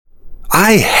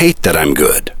I hate that I'm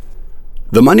good.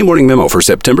 The Monday Morning Memo for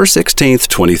September 16th,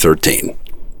 2013.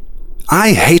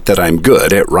 I hate that I'm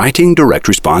good at writing direct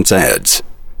response ads.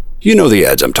 You know the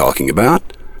ads I'm talking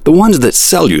about. The ones that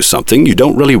sell you something you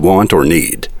don't really want or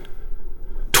need.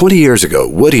 20 years ago,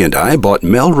 Woody and I bought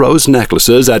Melrose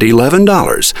necklaces at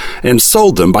 $11 and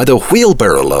sold them by the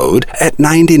wheelbarrow load at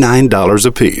 $99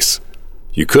 a piece.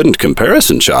 You couldn't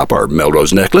comparison shop our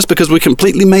Melrose necklace because we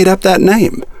completely made up that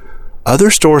name.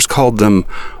 Other stores called them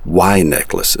Y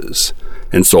necklaces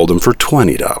and sold them for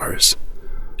 $20.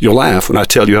 You'll laugh when I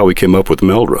tell you how we came up with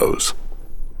Melrose.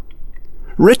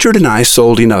 Richard and I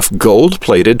sold enough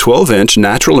gold-plated 12-inch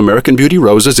natural American Beauty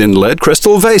roses in lead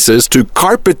crystal vases to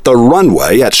carpet the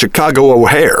runway at Chicago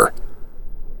O'Hare.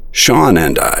 Sean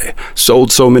and I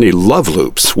sold so many love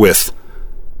loops with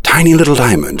tiny little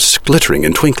diamonds glittering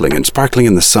and twinkling and sparkling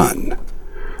in the sun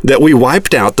that we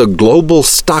wiped out the global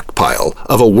stockpile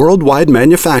of a worldwide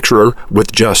manufacturer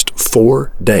with just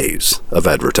 4 days of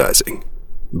advertising.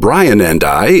 Brian and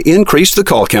I increased the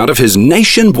call count of his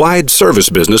nationwide service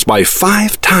business by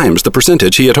 5 times the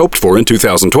percentage he had hoped for in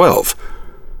 2012.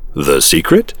 The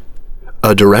secret?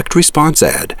 A direct response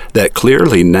ad that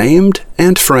clearly named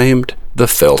and framed the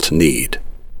felt need.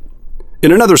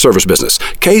 In another service business,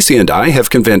 Casey and I have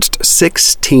convinced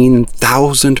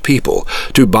 16,000 people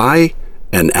to buy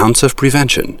an ounce of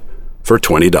prevention for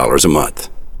 $20 a month.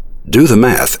 Do the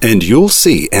math, and you'll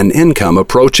see an income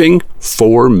approaching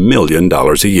 $4 million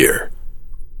a year.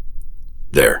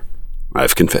 There,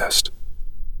 I've confessed.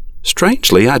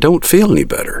 Strangely, I don't feel any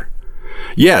better.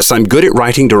 Yes, I'm good at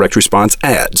writing direct response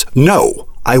ads. No,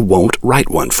 I won't write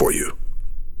one for you.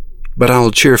 But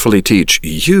I'll cheerfully teach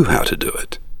you how to do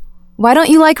it. Why don't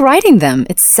you like writing them?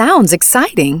 It sounds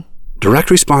exciting. Direct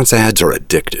response ads are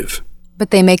addictive. But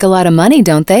they make a lot of money,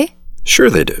 don't they? Sure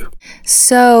they do.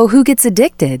 So who gets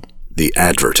addicted? The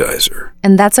advertiser.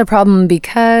 And that's a problem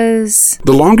because...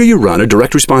 The longer you run a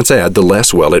direct response ad, the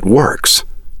less well it works.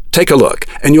 Take a look,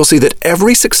 and you'll see that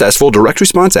every successful direct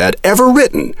response ad ever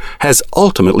written has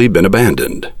ultimately been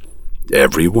abandoned.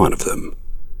 Every one of them.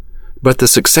 But the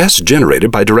success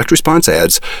generated by direct response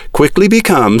ads quickly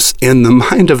becomes, in the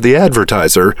mind of the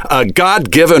advertiser, a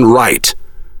God-given right.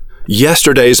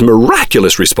 Yesterday's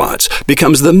miraculous response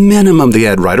becomes the minimum the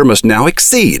ad writer must now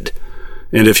exceed.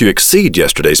 And if you exceed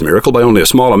yesterday's miracle by only a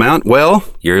small amount, well...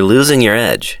 You're losing your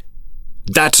edge.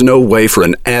 That's no way for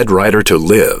an ad writer to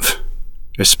live,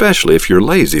 especially if you're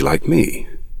lazy like me.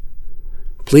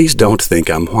 Please don't think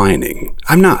I'm whining.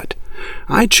 I'm not.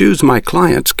 I choose my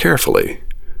clients carefully.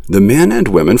 The men and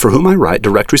women for whom I write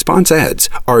direct response ads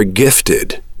are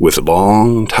gifted with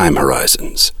long time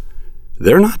horizons.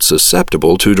 They're not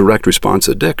susceptible to direct response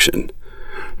addiction.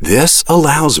 This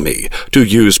allows me to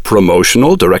use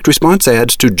promotional direct response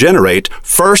ads to generate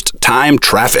first-time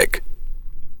traffic.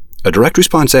 A direct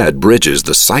response ad bridges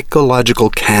the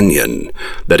psychological canyon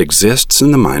that exists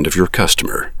in the mind of your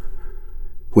customer.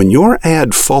 When your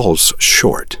ad falls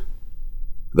short,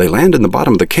 they land in the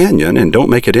bottom of the canyon and don't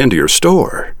make it into your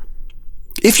store.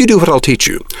 If you do what I'll teach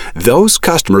you, those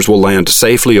customers will land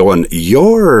safely on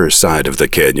your side of the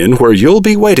canyon where you'll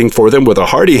be waiting for them with a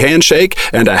hearty handshake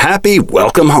and a happy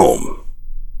welcome home.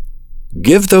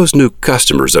 Give those new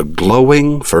customers a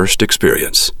glowing first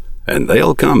experience, and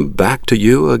they'll come back to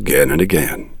you again and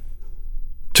again.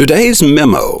 Today's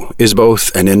memo is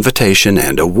both an invitation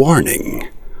and a warning.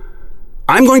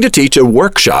 I'm going to teach a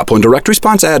workshop on direct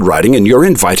response ad writing, and you're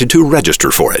invited to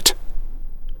register for it.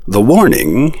 The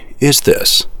warning is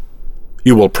this.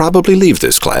 You will probably leave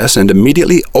this class and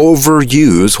immediately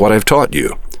overuse what I've taught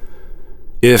you.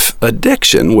 If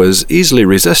addiction was easily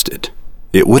resisted,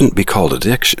 it wouldn't be called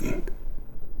addiction.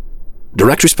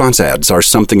 Direct response ads are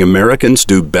something Americans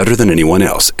do better than anyone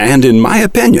else, and in my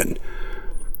opinion,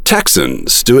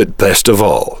 Texans do it best of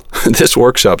all. This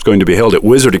workshop's going to be held at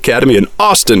Wizard Academy in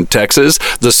Austin, Texas,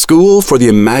 the school for the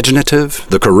imaginative,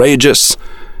 the courageous,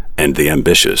 and the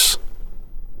ambitious.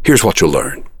 Here's what you'll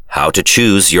learn. How to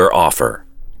choose your offer.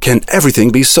 Can everything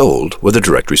be sold with a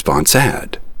direct response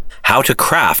ad? How to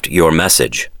craft your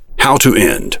message. How to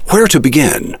end, where to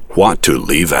begin, what to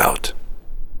leave out.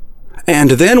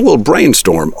 And then we'll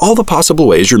brainstorm all the possible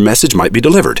ways your message might be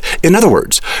delivered. In other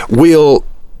words, we'll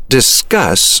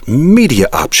discuss media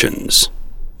options.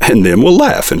 And then we'll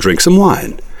laugh and drink some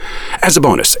wine. As a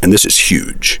bonus, and this is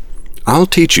huge, I'll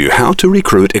teach you how to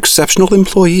recruit exceptional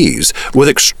employees with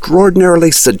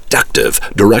extraordinarily seductive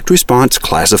direct response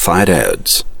classified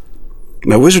ads.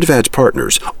 My Wizard of Ads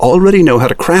partners already know how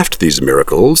to craft these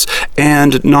miracles,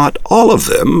 and not all of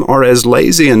them are as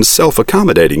lazy and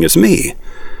self-accommodating as me.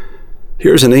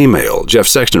 Here's an email Jeff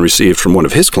Sexton received from one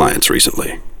of his clients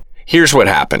recently. Here's what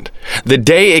happened. The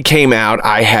day it came out,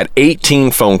 I had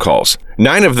 18 phone calls.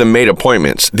 9 of them made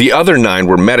appointments. The other 9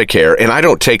 were Medicare, and I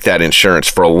don't take that insurance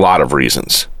for a lot of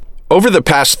reasons. Over the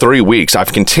past 3 weeks,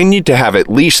 I've continued to have at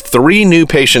least 3 new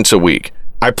patients a week.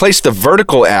 I placed the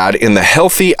vertical ad in the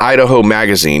Healthy Idaho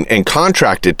magazine and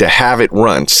contracted to have it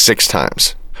run 6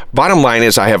 times. Bottom line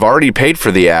is I have already paid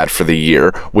for the ad for the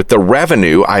year with the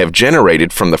revenue I have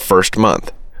generated from the first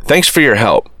month. Thanks for your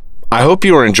help. I hope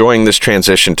you are enjoying this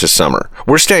transition to summer.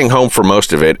 We're staying home for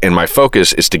most of it, and my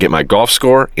focus is to get my golf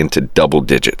score into double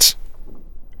digits.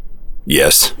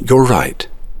 Yes, you're right.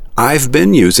 I've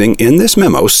been using in this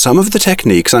memo some of the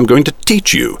techniques I'm going to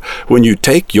teach you when you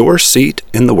take your seat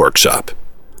in the workshop.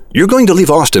 You're going to leave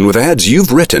Austin with ads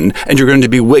you've written, and you're going to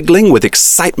be wiggling with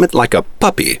excitement like a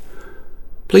puppy.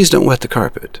 Please don't wet the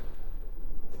carpet.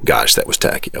 Gosh, that was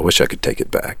tacky. I wish I could take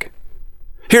it back.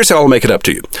 Here's how I'll make it up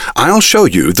to you. I'll show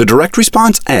you the direct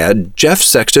response ad Jeff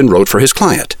Sexton wrote for his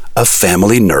client, a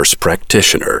family nurse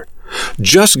practitioner.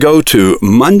 Just go to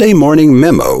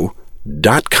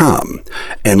mondaymorningmemo.com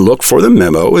and look for the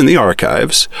memo in the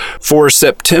archives for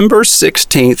September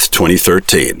 16th,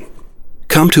 2013.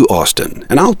 Come to Austin,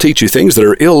 and I'll teach you things that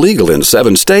are illegal in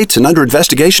 7 states and under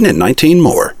investigation in 19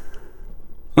 more.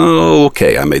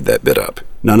 Okay, I made that bit up.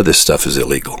 None of this stuff is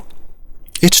illegal.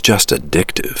 It's just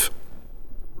addictive.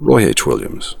 Roy H.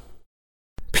 Williams.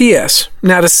 P.S.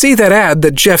 Now to see that ad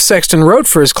that Jeff Sexton wrote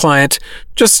for his client,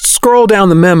 just scroll down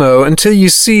the memo until you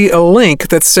see a link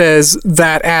that says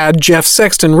that ad Jeff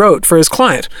Sexton wrote for his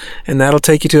client, and that'll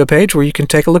take you to a page where you can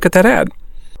take a look at that ad.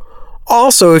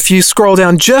 Also, if you scroll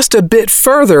down just a bit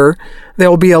further,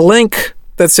 there will be a link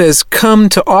that says Come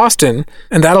to Austin,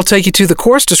 and that'll take you to the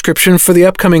course description for the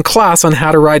upcoming class on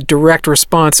how to write direct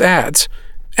response ads,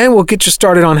 and we'll get you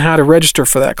started on how to register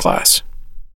for that class.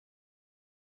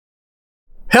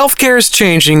 Healthcare is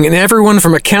changing, and everyone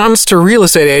from accountants to real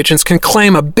estate agents can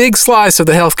claim a big slice of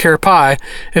the healthcare pie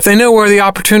if they know where the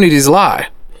opportunities lie.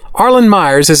 Arlen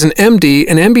Myers is an MD,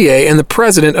 an MBA, and the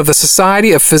president of the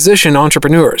Society of Physician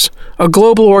Entrepreneurs, a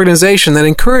global organization that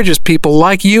encourages people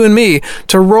like you and me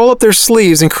to roll up their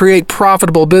sleeves and create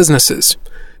profitable businesses.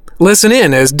 Listen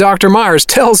in as Dr. Myers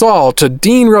tells all to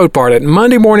Dean Rothbard at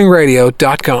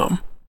MondayMorningRadio.com.